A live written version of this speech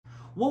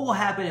What will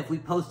happen if we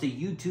post a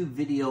YouTube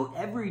video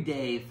every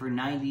day for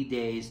 90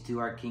 days to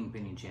our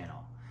Kingpinning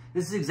channel?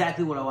 This is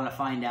exactly what I want to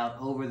find out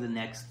over the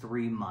next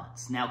 3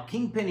 months. Now,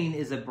 Kingpinning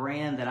is a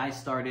brand that I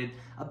started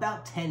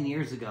about 10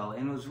 years ago,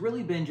 and it was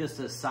really been just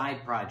a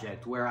side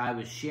project where I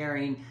was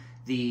sharing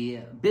the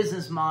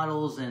business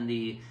models and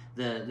the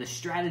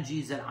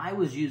strategies that I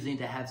was using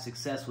to have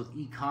success with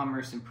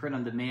e-commerce and print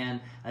on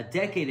demand a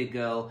decade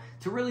ago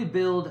to really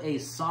build a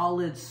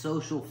solid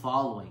social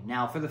following.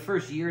 Now, for the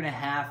first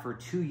 1.5 or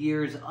 2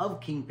 years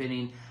of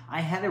Kingpinning, I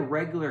had a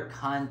regular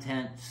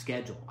content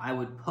schedule. I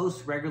would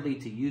post regularly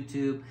to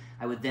YouTube.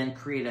 I would then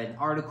create an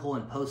article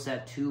and post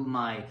that to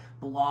my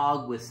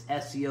blog with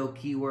SEO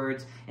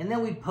keywords. And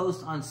then we'd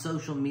post on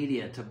social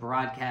media to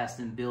broadcast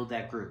and build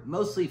that group.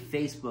 Mostly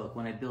Facebook,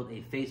 when I built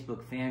a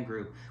Facebook fan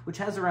group, which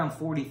has around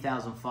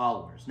 40,000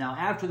 followers. Now,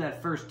 after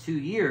that first 2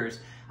 years,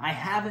 I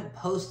haven't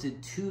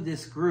posted to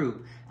this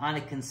group on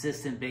a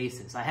consistent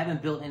basis. I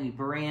haven't built any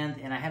brand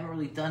and I haven't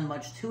really done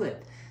much to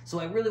it. So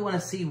I really want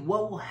to see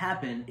what will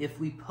happen if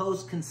we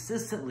post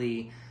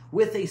consistently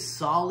with a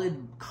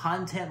solid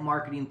content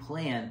marketing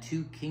plan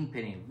to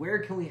Kingpinning. Where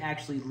can we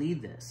actually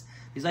lead this?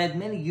 Because I have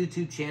many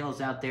YouTube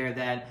channels out there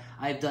that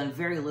I've done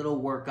very little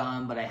work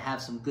on, but I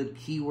have some good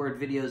keyword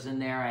videos in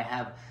there. I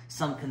have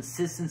some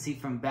consistency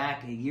from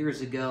back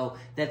years ago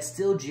that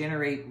still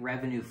generate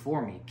revenue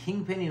for me.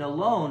 Kingpinning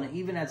alone,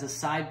 even as a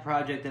side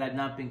project that I've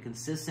not been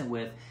consistent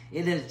with,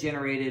 it has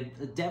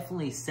generated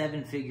definitely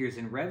 7 figures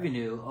in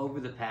revenue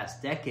over the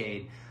past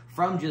decade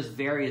from just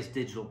various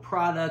digital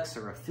products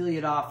or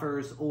affiliate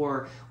offers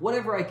or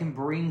whatever I can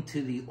bring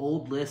to the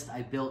old list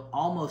I built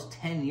almost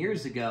 10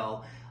 years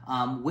ago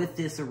with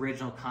this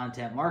original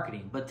content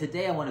marketing. But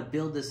today I want to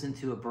build this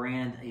into a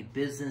brand, a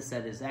business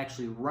that is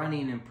actually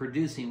running and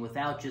producing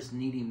without just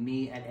needing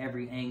me at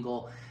every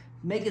angle.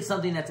 Make it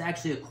something that's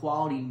actually a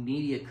quality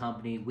media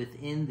company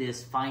within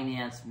this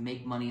finance,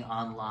 make money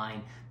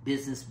online,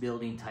 business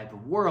building type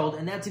of world.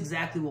 And that's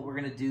exactly what we're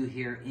going to do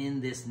here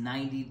in this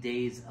 90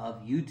 days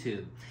of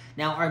YouTube.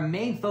 Now, our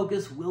main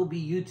focus will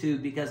be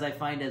YouTube because I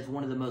find it as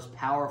one of the most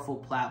powerful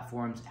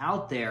platforms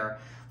out there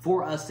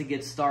for us to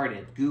get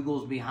started.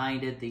 Google's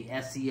behind it, the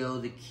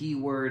SEO, the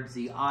keywords,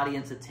 the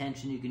audience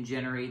attention you can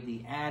generate,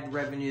 the ad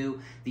revenue,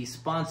 the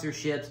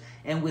sponsorships,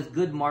 and with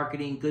good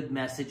marketing, good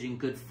messaging,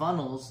 good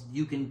funnels,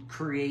 you can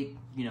create,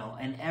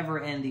 an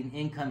ever-ending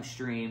income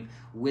stream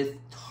with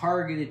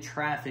targeted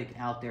traffic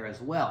out there as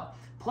well.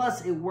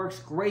 Plus, it works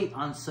great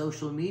on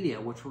social media,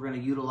 which we're going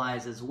to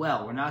utilize as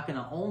well. We're not going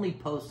to only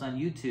post on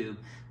YouTube,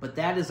 but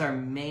that is our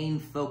main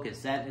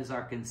focus. That is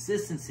our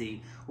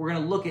consistency. We're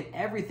going to look at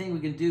everything we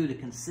can do to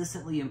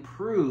consistently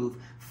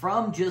improve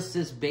from just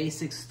this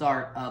basic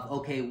start of,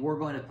 okay, we're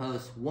going to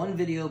post 1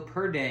 video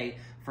per day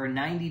for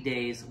 90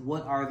 days.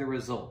 What are the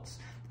results?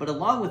 But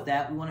along with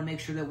that, we want to make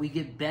sure that we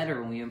get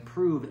better and we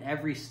improve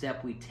every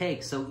step we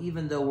take. So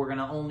even though we're going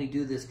to only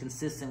do this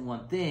consistent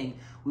one thing,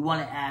 we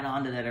want to add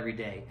on to that every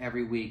day,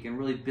 every week, and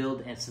really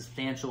build a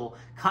substantial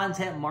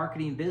content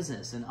marketing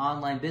business, an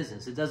online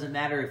business. It doesn't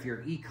matter if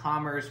you're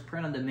e-commerce,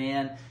 print on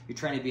demand, you're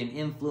trying to be an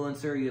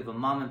influencer, you have a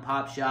mom and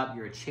pop shop,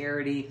 you're a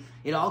charity.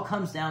 It all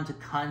comes down to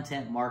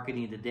content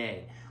marketing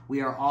today.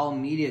 We are all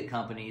media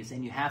companies,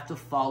 and you have to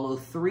follow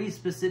 3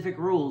 specific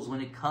rules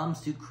when it comes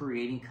to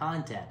creating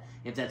content.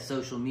 If that's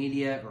social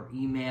media or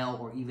email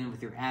or even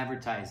with your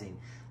advertising.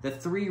 The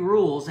 3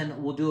 rules,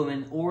 and we'll do them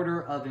in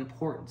order of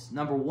importance.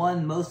 Number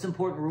 1, most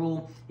important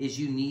rule is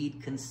you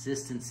need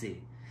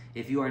consistency.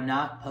 If you are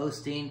not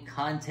posting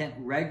content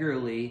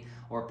regularly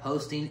or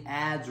posting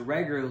ads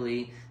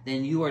regularly,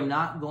 then you are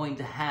not going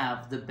to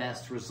have the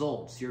best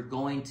results. You're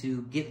going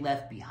to get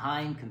left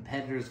behind,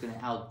 competitors are going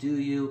to outdo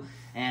you,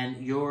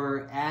 and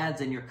your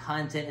ads and your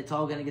content, it's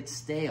all going to get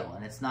stale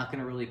and it's not going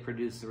to really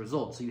produce the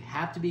results. So you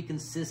have to be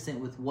consistent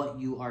with what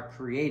you are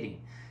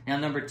creating. Now,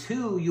 number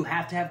 2, you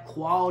have to have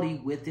quality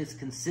with this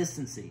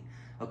consistency.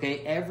 Okay,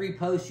 every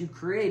post you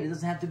create, it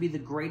doesn't have to be the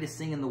greatest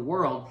thing in the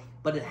world,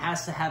 but it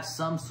has to have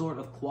some sort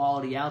of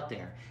quality out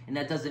there. And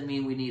that doesn't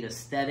mean we need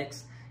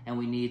aesthetics and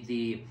we need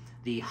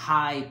the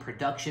high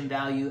production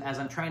value. As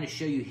I'm trying to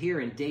show you here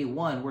in day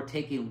 1, we're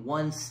taking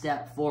 1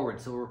 step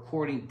forward. So we're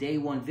recording day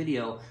 1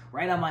 video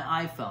right on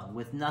my iPhone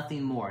with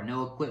nothing more,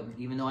 no equipment.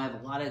 Even though I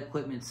have a lot of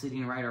equipment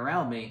sitting right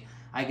around me,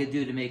 I could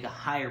do to make a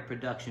higher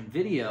production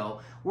video.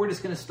 We're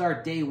just gonna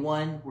start day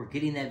 1. We're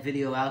getting that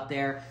video out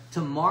there.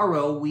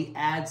 Tomorrow, we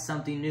add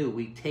something new.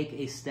 We take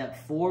a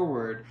step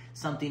forward,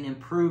 something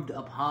improved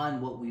upon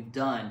what we've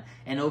done.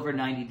 And over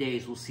 90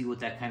 days, we'll see what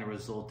that kind of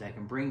result that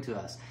can bring to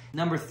us.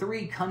 Number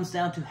 3 comes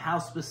down to how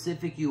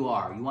specific you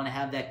are. You wanna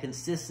have that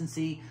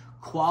consistency,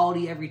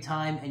 quality every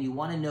time, and you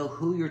want to know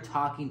who you're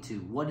talking to.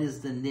 What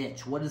is the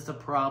niche? What is the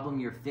problem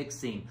you're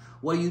fixing?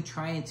 What are you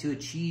trying to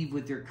achieve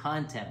with your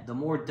content? The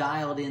more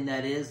dialed in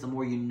that is, the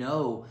more you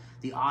know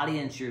the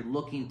audience you're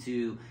looking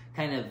to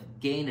kind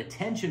of gain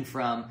attention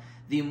from,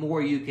 the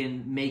more you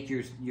can make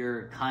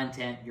your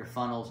content, your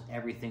funnels,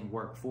 everything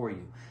work for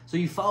you. So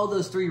you follow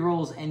those 3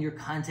 rules and your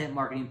content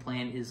marketing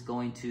plan is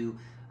going to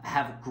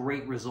have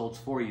great results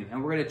for you.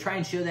 And we're going to try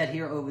and show that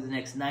here over the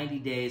next 90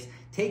 days.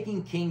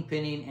 taking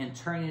kingpinning and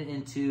turning it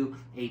into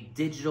a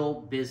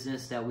digital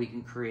business that we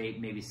can create,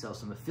 maybe sell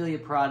some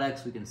affiliate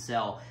products, we can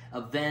sell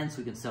events,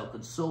 we can sell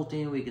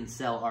consulting, we can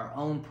sell our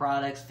own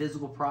products,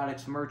 physical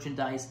products,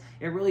 merchandise.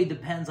 It really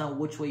depends on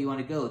which way you want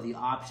to go. The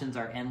options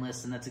are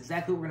endless, and that's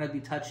exactly what we're going to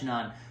be touching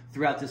on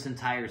throughout this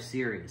entire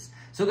series.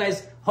 So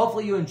guys,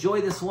 hopefully you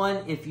enjoy this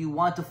one. If you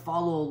want to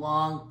follow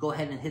along, go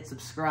ahead and hit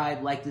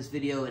subscribe, like this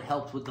video. It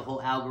helps with the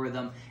whole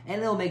algorithm,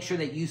 and it'll make sure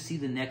that you see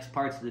the next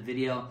parts of the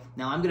video.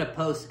 Now, I'm gonna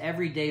post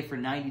every day for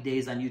 90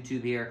 days on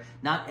YouTube here.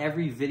 Not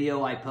every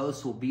video I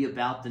post will be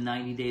about the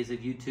 90 days of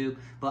YouTube,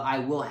 but I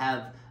will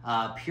have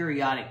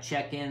periodic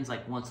check-ins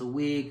like once a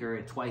week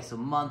or twice a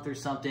month or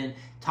something,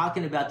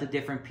 talking about the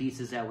different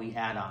pieces that we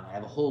add on. I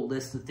have a whole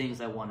list of things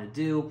I want to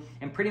do,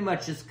 and pretty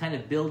much just kind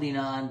of building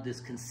on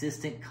this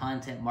consistent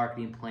content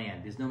marketing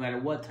plan, because no matter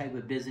what type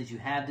of business you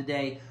have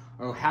today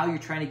or how you're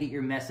trying to get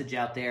your message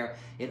out there,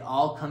 it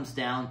all comes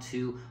down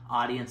to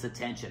audience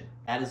attention.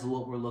 That is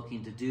what we're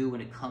looking to do when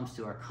it comes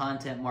to our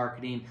content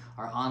marketing,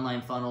 our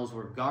online funnels.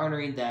 We're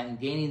garnering that and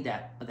gaining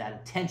that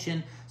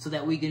attention so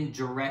that we can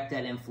direct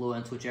that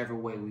influence whichever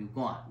way we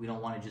want. We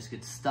don't want to just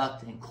get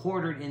stuck and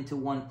quartered into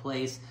one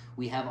place.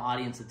 We have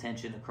audience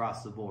attention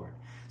across the board.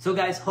 So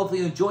guys,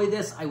 hopefully you enjoyed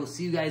this. I will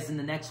see you guys in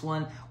the next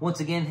one. Once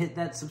again, hit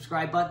that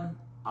subscribe button.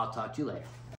 I'll talk to you later.